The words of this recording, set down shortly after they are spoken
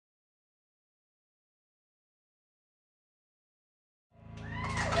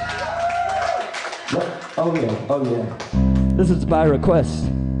Oh yeah, oh yeah. This is by request.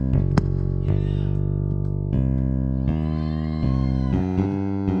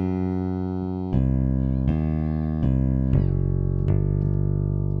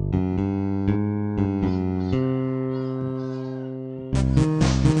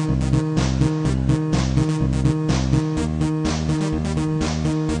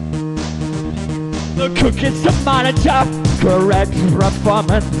 The cook is the monitor, correct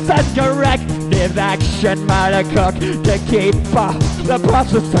performance and corrective action by the cook to keep the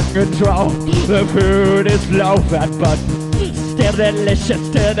process under control. The food is low fat but still delicious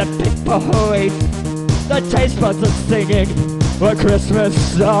to the people who eat. The taste buds are singing a Christmas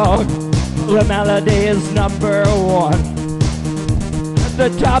song. The melody is number one. At the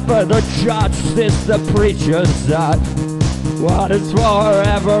top of the charts is the preacher's son. What is for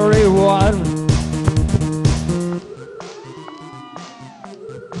everyone?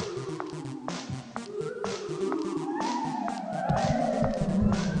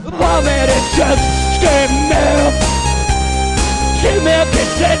 Vomit is just skim milk. Skim milk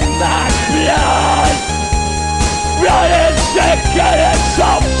is in my blood. Blood is thick and it's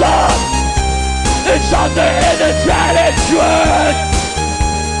soft. It's on the Spanish word.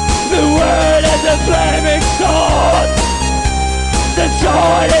 The word is a flaming sword. The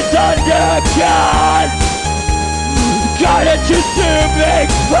sword is under God. God is consuming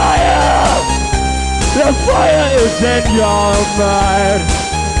fire. The fire is in your mind.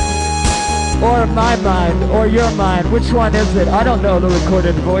 Or my mind, or your mind. Which one is it? I don't know the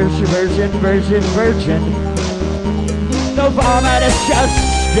recorded voice version. The vomit is just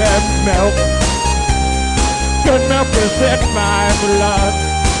skim milk. Good milk is in my blood.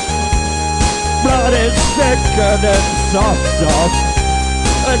 Blood is thicker than soft.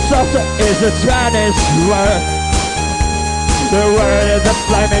 And salsa is a Spanish word. The word is a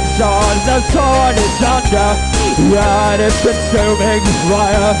flaming sword. The sword is under. God is consuming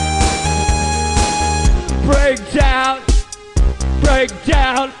fire. Break down, break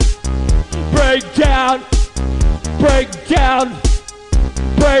down, break down, break down,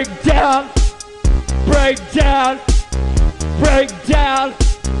 break down, break down, break down,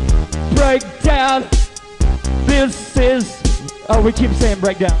 break down. This is, oh, we keep saying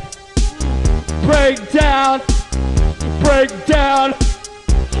break down. Break down, break down,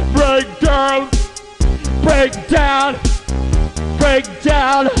 break down, break down, break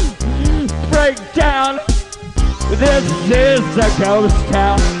down, break down. This is a ghost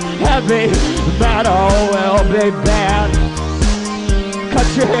town. Heavy metal will be banned. Cut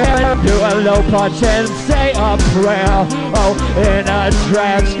your hair, do a low punch and say a prayer. Oh, in a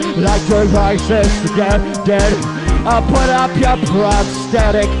trance, like your voice is dead. I'll put up your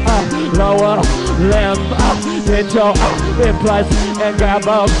prosthetic lower limb into in place and grab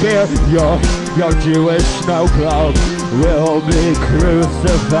a beer. Your Jewish snow globe will be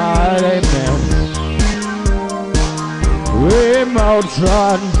crucified, amen.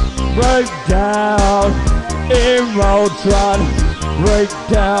 Emotron, break down. Emotron, break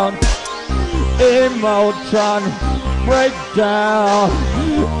down. Emotron, break down.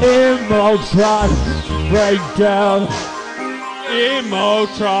 Emotron, break down.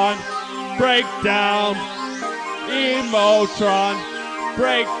 Emotron, break down. Emotron,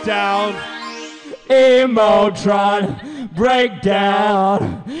 break down. Emotron, break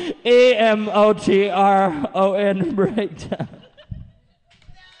down. Emotron, break down.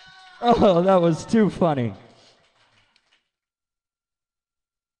 Oh, that was too funny.